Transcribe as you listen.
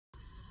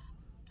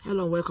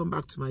Hello, welcome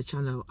back to my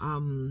channel.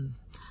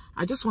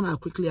 I just want to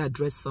quickly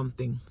address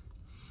something.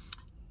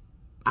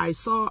 I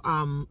saw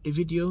a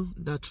video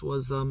that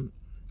was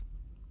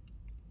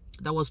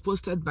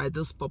posted by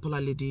this popular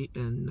lady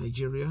in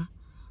Nigeria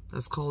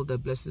that's called the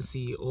Blessing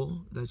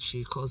CEO, that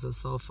she calls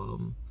herself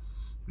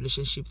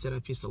relationship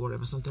therapist or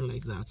whatever, something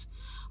like that.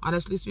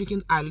 Honestly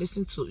speaking, I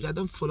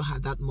don't follow her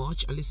that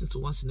much. I listen to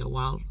once in a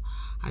while.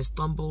 I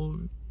stumble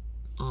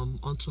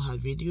onto her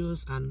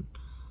videos, and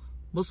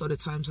most of the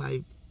times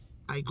I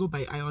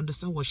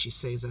understand what she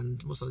says,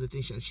 and most of the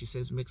things that she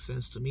says make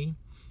sense to me.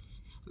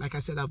 Like I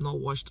said, I've not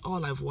watched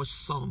all. I've watched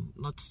some,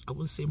 I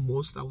wouldn't say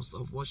most.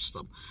 I've watched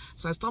some.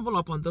 So I stumbled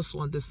upon this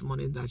one this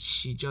morning that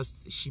she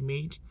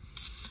made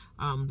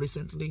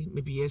recently,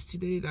 maybe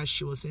yesterday, that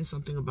she was saying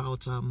something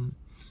about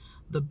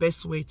the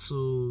best way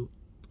to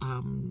I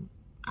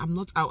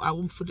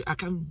won't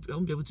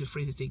be able to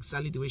phrase it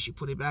exactly the way she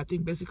put it, but I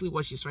think basically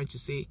what she's trying to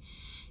say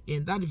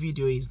in that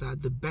video is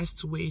that the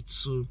best way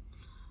to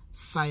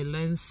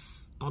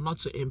silence or not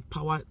to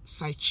empower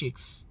side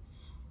chicks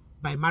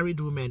by married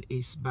women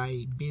is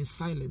by being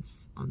silent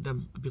on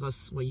them,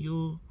 because when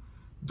you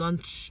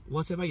don't,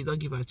 whatever you don't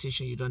give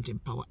attention, you don't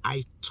empower.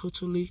 I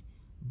totally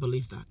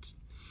believe that.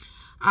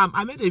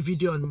 I made a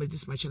video on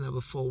my channel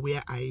before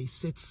where I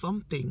said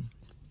something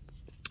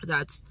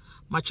that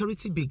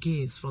maturity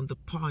begins from the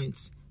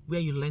point where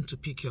you learn to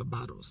pick your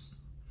battles.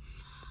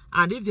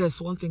 And if there's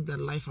one thing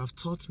that life have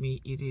taught me,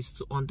 it is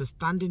to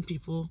understanding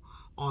people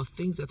or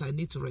things that I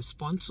need to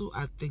respond to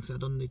and things I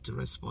don't need to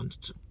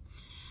respond to.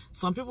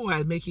 Some people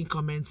were making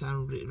comments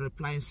and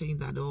replying saying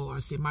that, oh,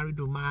 as a married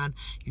woman,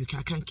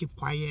 I can't keep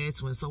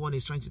quiet when someone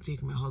is trying to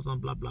take my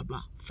husband, blah, blah,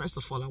 blah. First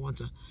of all, I want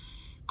to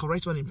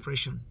correct one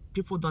impression.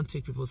 People don't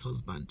take people's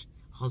husbands.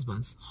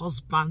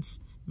 Husbands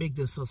make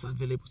themselves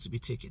available to be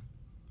taken.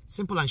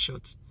 Simple and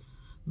short.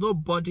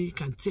 Nobody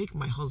can take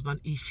my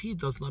husband if he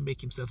does not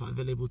make himself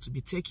available to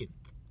be taken.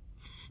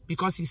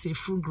 Because he's a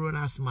full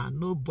grown-ass man.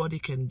 Nobody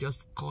can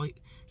just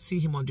see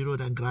him on the road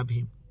and grab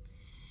him.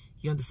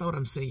 You understand what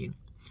I'm saying?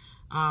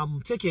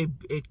 Take a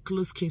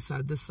close case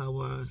at this,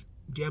 our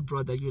dear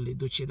brother Yul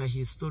Edochie, that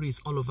his story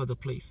is all over the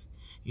place.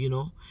 You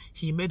know,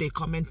 he made a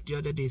comment the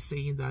other day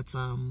saying that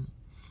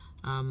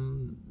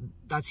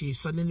that he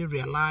suddenly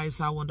realized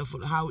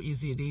how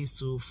easy it is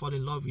to fall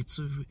in love with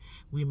two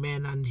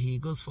women, and he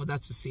goes further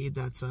to say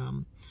that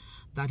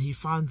that he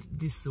found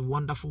this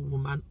wonderful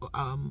woman,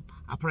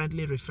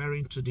 apparently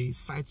referring to the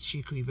side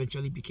chick who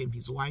eventually became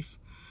his wife,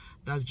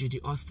 that's Judy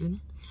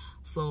Austin.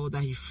 So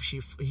that he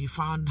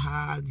found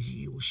her,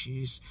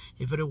 she's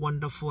a very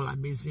wonderful,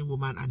 amazing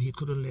woman, and he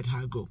couldn't let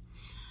her go.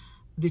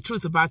 The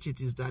truth about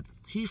it is that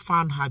he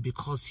found her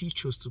because he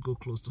chose to go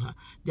close to her.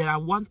 There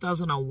are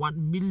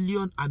 1,001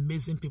 million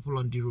amazing people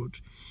on the road.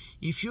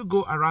 If you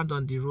go around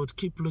on the road,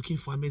 keep looking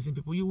for amazing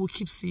people, you will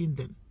keep seeing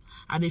them.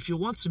 And if you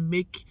want to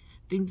make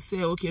things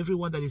say, okay,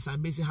 everyone that is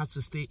amazing has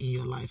to stay in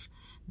your life,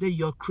 then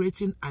you're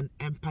creating an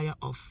empire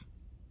of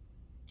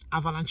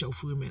avalanche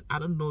of women. I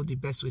don't know the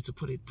best way to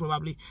put it.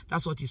 Probably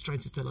that's what he's trying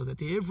to tell us,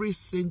 that every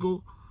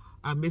single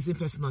amazing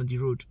person on the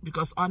road,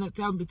 because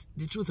tell me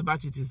the truth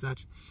about it is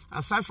that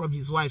aside from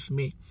his wife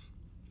May,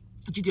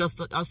 Judy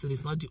Austin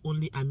is not the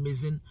only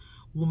amazing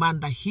woman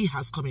that he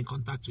has come in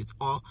contact with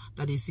or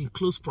that is in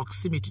close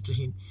proximity to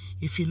him.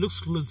 If he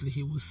looks closely,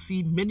 he will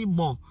see many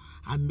more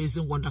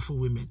amazing, wonderful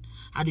women,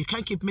 and you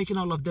can't keep making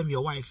all of them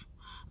your wife.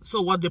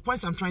 So what the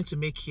point I'm trying to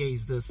make here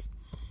is this: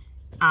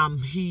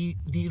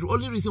 the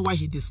only reason why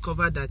he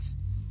discovered that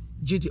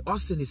Judy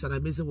Austin is an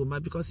amazing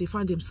woman, because he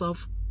found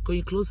himself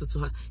going closer to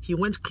her. He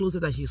went closer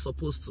than he's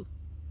supposed to.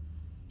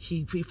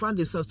 He found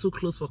himself too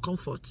close for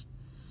comfort.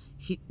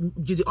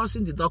 Judy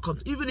Austin did not come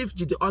to, even if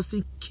Judy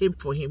Austin came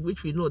for him,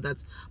 which we know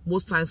that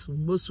most times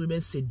most women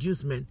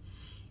seduce men.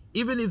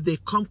 Even if they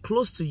come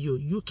close to you,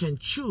 you can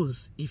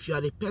choose. If you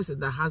are a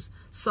person that has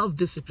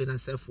self-discipline and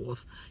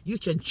self-worth, you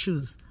can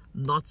choose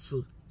not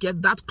to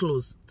get that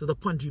close to the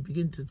point you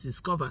begin to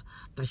discover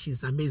that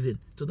she's amazing,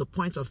 to the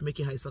point of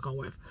making her a second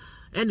wife.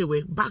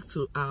 Anyway, back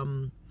to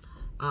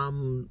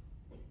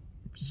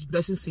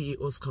Blessing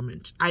CEO's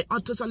comment. I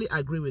totally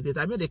agree with it.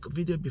 I made a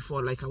video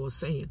before, like I was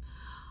saying,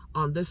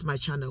 on my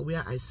channel,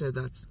 where I said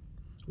that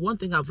one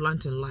thing I've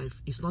learned in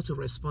life is not to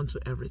respond to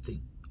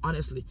everything.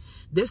 Honestly,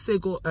 they say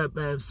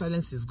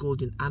silence is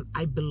golden, and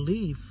I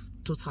believe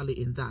totally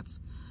in that,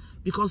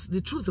 because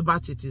the truth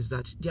about it is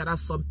that there are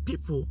some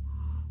people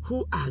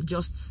who are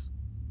just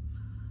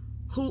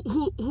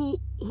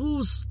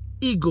whose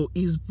ego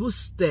is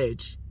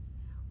boosted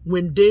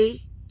when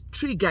they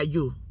trigger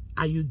you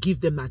and you give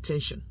them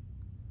attention.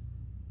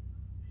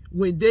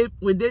 When they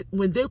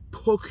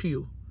poke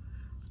you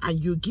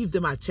and you give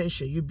them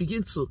attention, you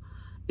begin to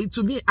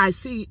me, I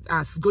see it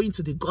as going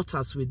to the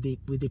gutters with the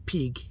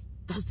pig.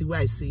 That's the way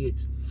I see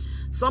it.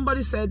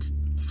 Somebody said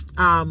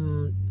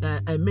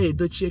May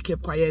Edochie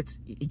kept quiet,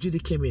 Judy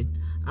came in.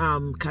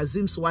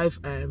 Kazim's wife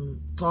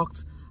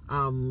talked,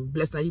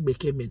 Blessed Igbe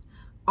came in.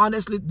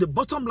 Honestly, the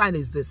bottom line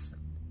is this: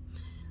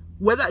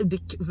 whether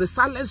the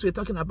silence we're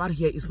talking about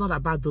here is not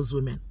about those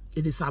women,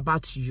 it is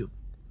about you.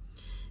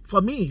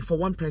 For me, for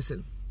one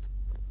person,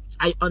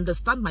 I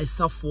understand my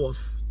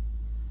self-worth.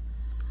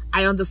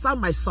 I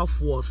understand my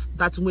self-worth,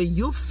 that when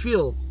you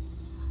feel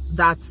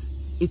that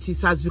it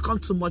has become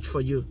too much for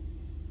you,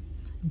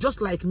 just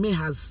like May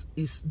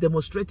is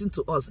demonstrating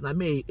to us, now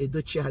May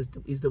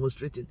Edochie is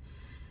demonstrating,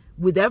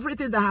 with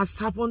everything that has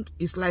happened,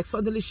 it's like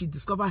suddenly she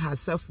discovered her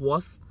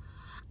self-worth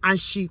and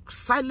she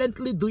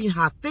silently doing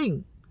her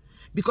thing.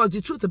 Because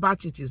the truth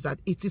about it is that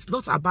it is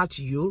not about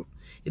you.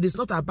 It is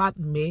not about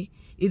me.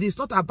 It is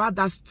not about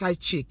that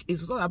side chick.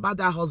 It's not about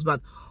that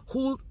husband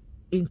who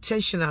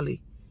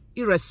intentionally,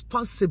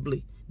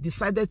 irresponsibly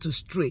decided to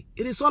stray.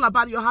 It is all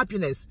about your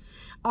happiness.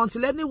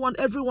 Until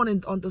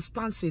everyone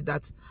understands it,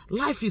 that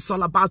life is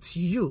all about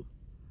you.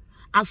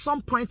 At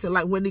some point in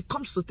life, when it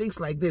comes to things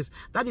like this,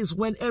 that is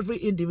when every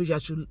individual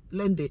should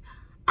learn the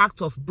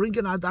act of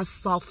bringing out that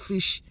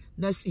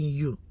selfishness in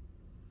you.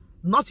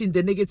 Not in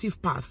the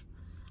negative path.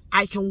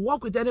 I can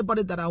work with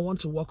anybody that I want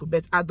to work with,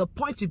 but at the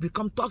point you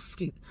become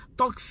toxic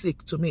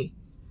to me,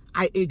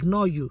 I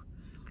ignore you.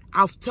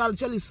 I'll tell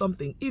you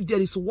something. If there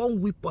is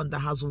one weapon that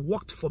has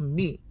worked for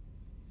me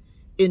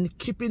in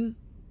keeping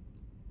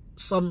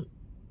some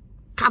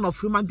kind of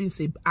human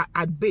beings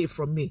at bay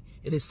from me,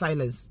 it is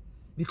silence.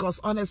 Because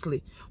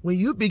honestly, when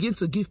you begin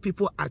to give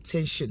people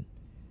attention,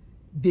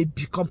 they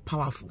become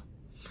powerful.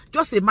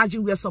 Just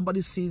imagine where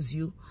somebody sees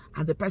you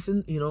and the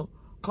person,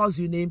 calls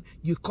your name,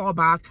 you call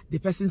back, the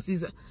person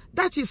sees it.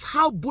 That is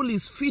how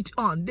bullies feed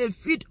on. They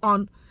feed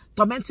on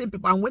tormenting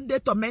people. And when they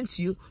torment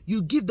you,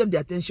 you give them the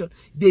attention.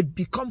 They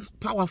become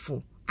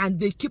powerful and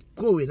they keep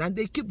going and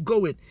they keep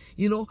going.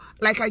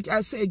 Like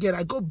I say again,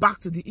 I go back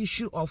to the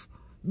issue of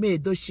May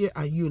Edochie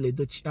and Yul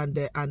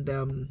Edochie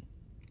and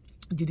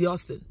Judy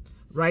Austin,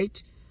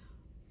 right?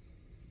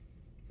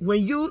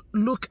 When you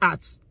look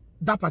at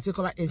that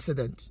particular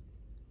incident,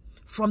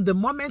 from the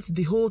moment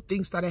the whole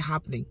thing started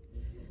happening,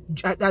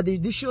 at the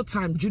initial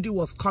time, Judy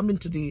was coming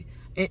to the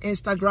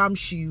Instagram.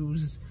 She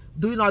was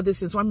doing all this.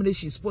 Since 1 minute,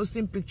 she's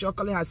posting picture,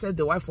 calling herself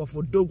the wife of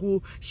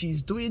Odogu.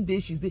 She's doing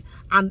this, she's this.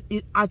 And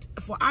at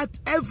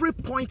every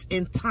point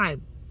in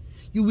time,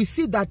 you will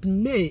see that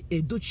May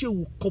Edochie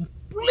will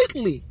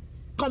completely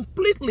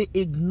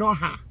ignore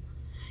her.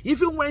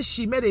 Even when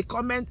she made a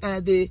comment,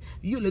 Yul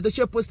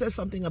Edochie posted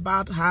something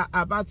about her,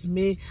 about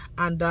May,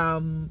 and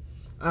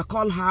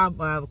called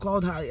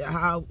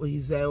her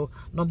his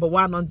number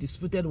one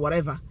undisputed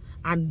whatever.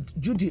 And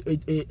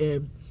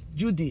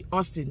Judy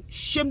Austin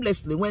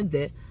shamelessly went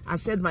there and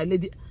said, "My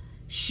lady,"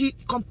 she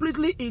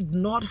completely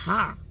ignored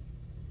her.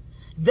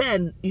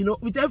 Then,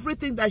 with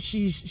everything that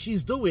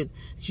she's doing,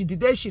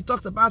 she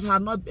talked about her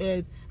not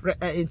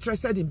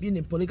interested in being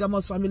in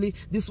polygamous family.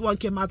 This one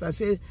came out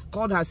and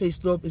called her,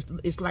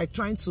 it's like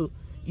trying to,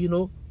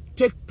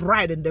 take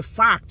pride in the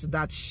fact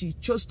that she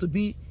chose to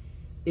be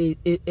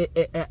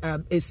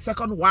a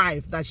second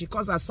wife, that she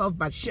calls herself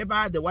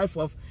Bathsheba, the wife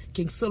of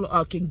King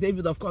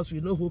David. Of course,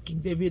 we know who King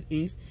David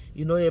is.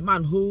 A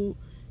man who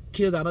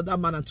killed another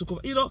man and took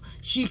over.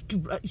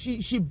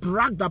 She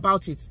bragged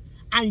about it.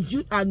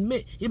 And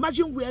May,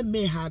 imagine where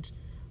May had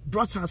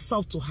brought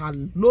herself to her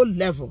low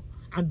level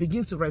and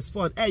begin to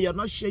respond. Hey, you're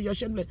not sure, you're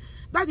shameless.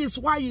 That is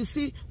why you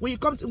see when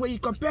you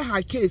compare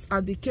her case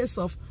and the case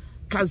of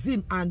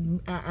Kazim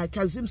and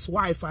Kazim's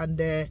wife and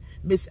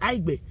Miss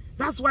Aigbe.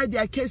 That's why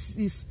their case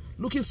is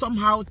looking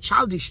somehow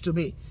childish to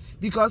me.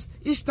 Because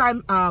each time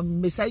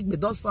Miss Aigbe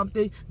does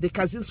something, the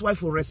Kazim's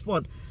wife will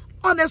respond.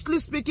 Honestly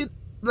speaking,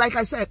 like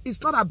I said,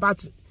 it's not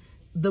about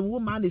the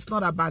woman, it's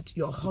not about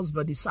your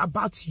husband, it's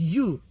about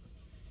you.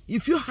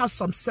 If you have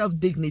some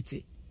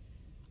self-dignity,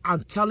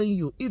 I'm telling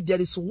you, if there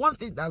is one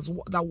thing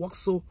that works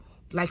so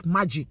like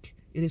magic,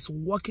 it is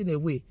walking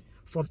away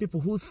from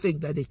people who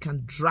think that they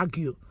can drag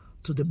you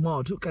to the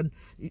mud, who can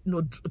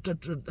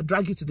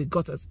drag you to the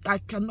gutters. I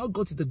cannot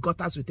go to the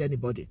gutters with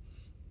anybody.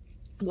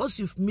 Once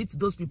you meet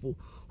those people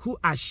who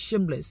are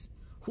shameless,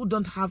 who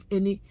don't have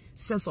any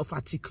sense of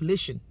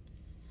articulation,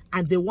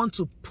 and they want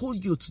to pull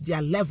you to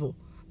their level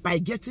by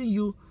getting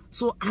you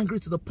so angry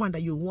to the point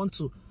that you want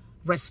to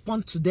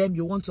respond to them,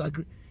 you want to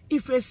agree.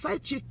 If a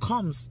side chick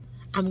comes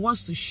and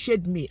wants to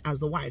shade me as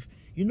the wife,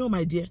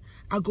 my dear,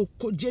 I go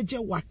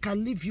jeje waka,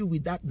 leave you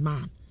with that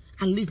man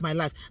and live my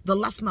life. The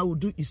last thing I will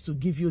do is to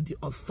give you the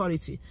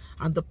authority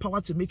and the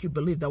power to make you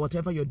believe that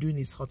whatever you're doing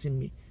is hurting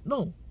me.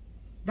 No,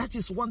 that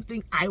is one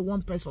thing I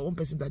want for one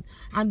person.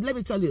 And let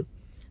me tell you,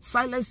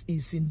 silence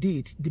is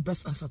indeed the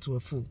best answer to a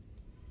fool.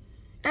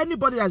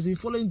 Anybody that has been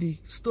following the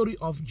story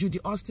of Judy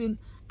Austin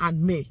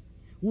and May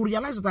will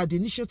realize that at the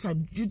initial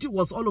time, Judy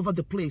was all over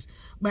the place.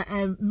 But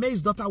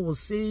May's daughter was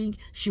saying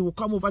she will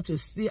come over to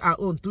stay her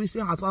own,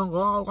 twisting her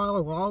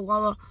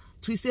tongue,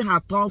 twisting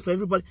her tongue for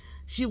everybody.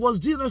 She was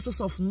doing all sorts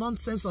of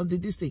nonsense on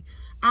this thing.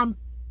 And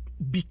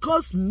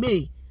because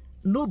May,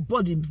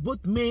 nobody,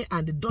 both May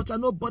and the daughter,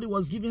 nobody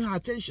was giving her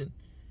attention.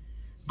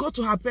 Go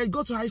to her page,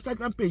 go to her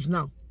Instagram page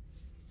now.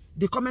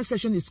 The comment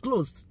section is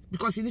closed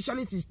because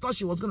initially she thought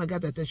she was going to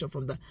get attention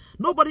from that.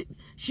 Nobody,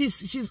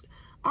 she's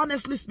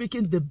honestly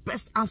speaking, the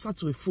best answer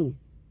to a fool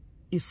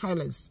is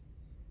silence.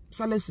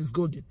 Silence is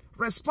golden.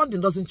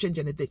 Responding doesn't change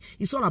anything.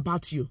 It's all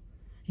about you.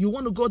 You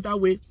want to go that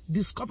way,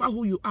 discover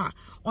who you are.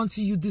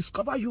 Until you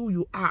discover who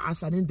you are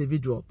as an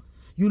individual,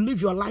 you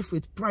live your life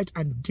with pride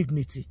and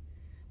dignity.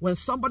 When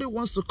somebody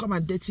wants to come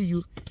and dirty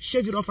you,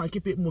 shave it off and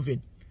keep it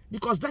moving.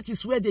 Because that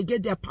is where they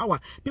get their power.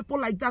 People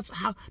like that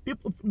have,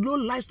 people, low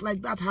lives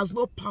like that has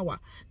no power.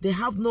 They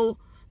have no,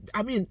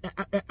 I mean,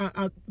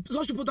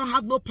 such people don't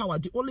have no power.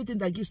 The only thing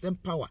that gives them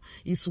power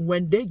is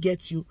when they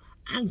get you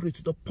angry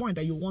to the point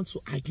that you want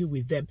to argue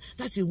with them.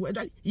 That is where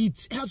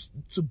it helps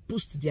to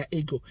boost their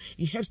ego.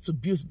 It helps to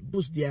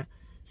boost their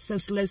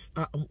senseless,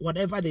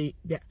 whatever they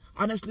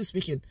honestly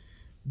speaking.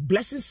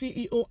 Blessing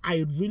CEO,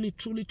 I really,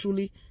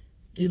 truly,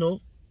 you know,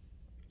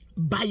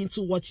 buy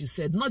into what you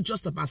said. Not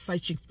just about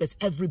side chicks, but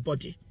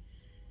everybody.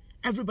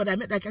 Everybody. I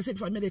made, like I said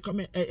before, I made a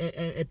comment,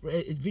 a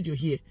video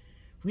here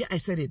where I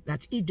said it,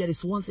 that if there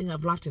is one thing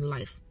I've learned in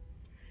life,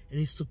 it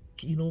is to,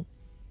 you know,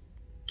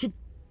 keep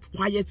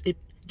quiet.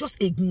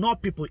 Just ignore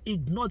people.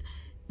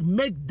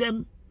 Make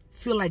them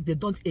feel like they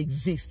don't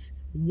exist.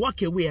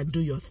 Walk away and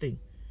do your thing.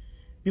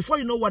 Before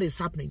you know what is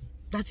happening,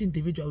 that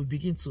individual will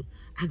begin to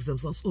ask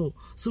themselves, oh,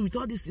 so with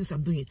all these things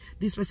I'm doing,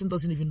 this person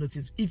doesn't even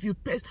notice. If you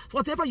pay,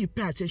 whatever you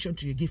pay attention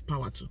to, you give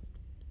power to.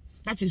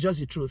 That is just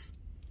the truth.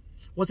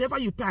 Whatever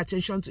you pay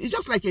attention to, it's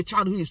just like a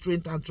child who is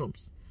throwing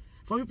tantrums.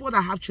 For people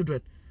that have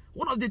children,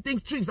 one of the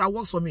tricks that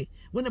works for me,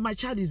 when my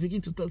child is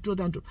beginning to throw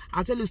tantrum,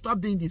 I'll tell you, stop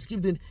doing this,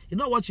 keep doing. You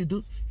know what you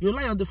do? You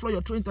lie on the floor,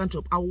 you're throwing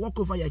tantrum. I'll walk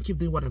over you and keep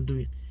doing what I'm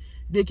doing.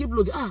 They keep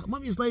looking,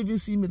 mommy is not even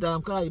seeing me that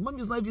I'm crying.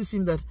 Mommy is not even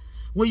seeing that.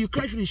 When you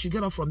cry finish, you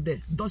get up from there,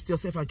 dust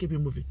yourself and keep it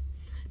moving.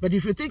 But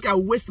if you think I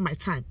waste my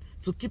time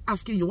to keep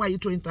asking you why you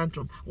throwing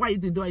tantrum, why you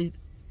doing,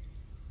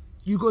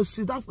 you go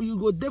sit down, you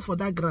go there for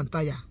that grand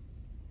tire.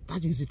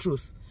 That is the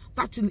truth.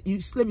 Let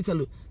me tell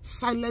you,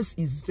 silence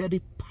is very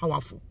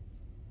powerful.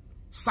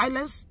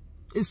 Silence,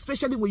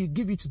 especially when you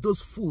give it to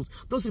those fools,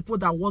 those people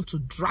that want to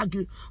drag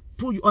you,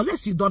 pull you,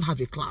 unless you don't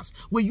have a class.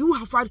 When you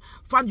have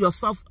find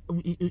yourself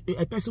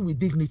a person with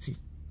dignity,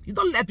 you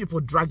don't let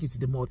people drag you to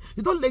the mud.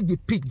 You don't let the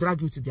pig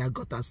drag you to their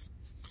gutters,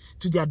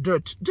 to their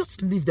dirt.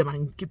 Just leave them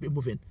and keep it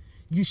moving.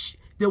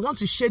 They want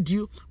to shade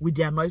you with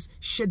their noise.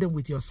 Shade them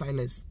with your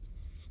silence.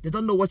 They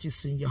don't know what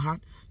is in your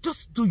heart.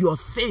 Just do your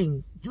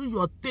thing. Do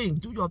your thing.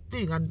 Do your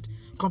thing and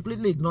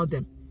completely ignore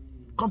them.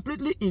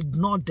 Completely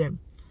ignore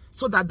them.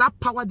 So that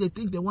power they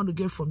think they want to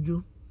get from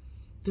you,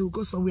 they will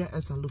go somewhere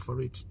else and look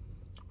for it.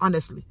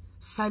 Honestly,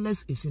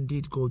 silence is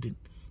indeed golden.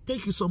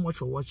 Thank you so much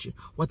for watching.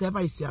 Whatever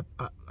is your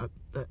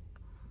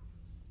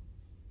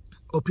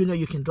opinion,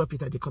 you can drop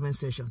it at the comment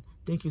section.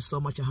 Thank you so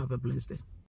much and have a blessed day.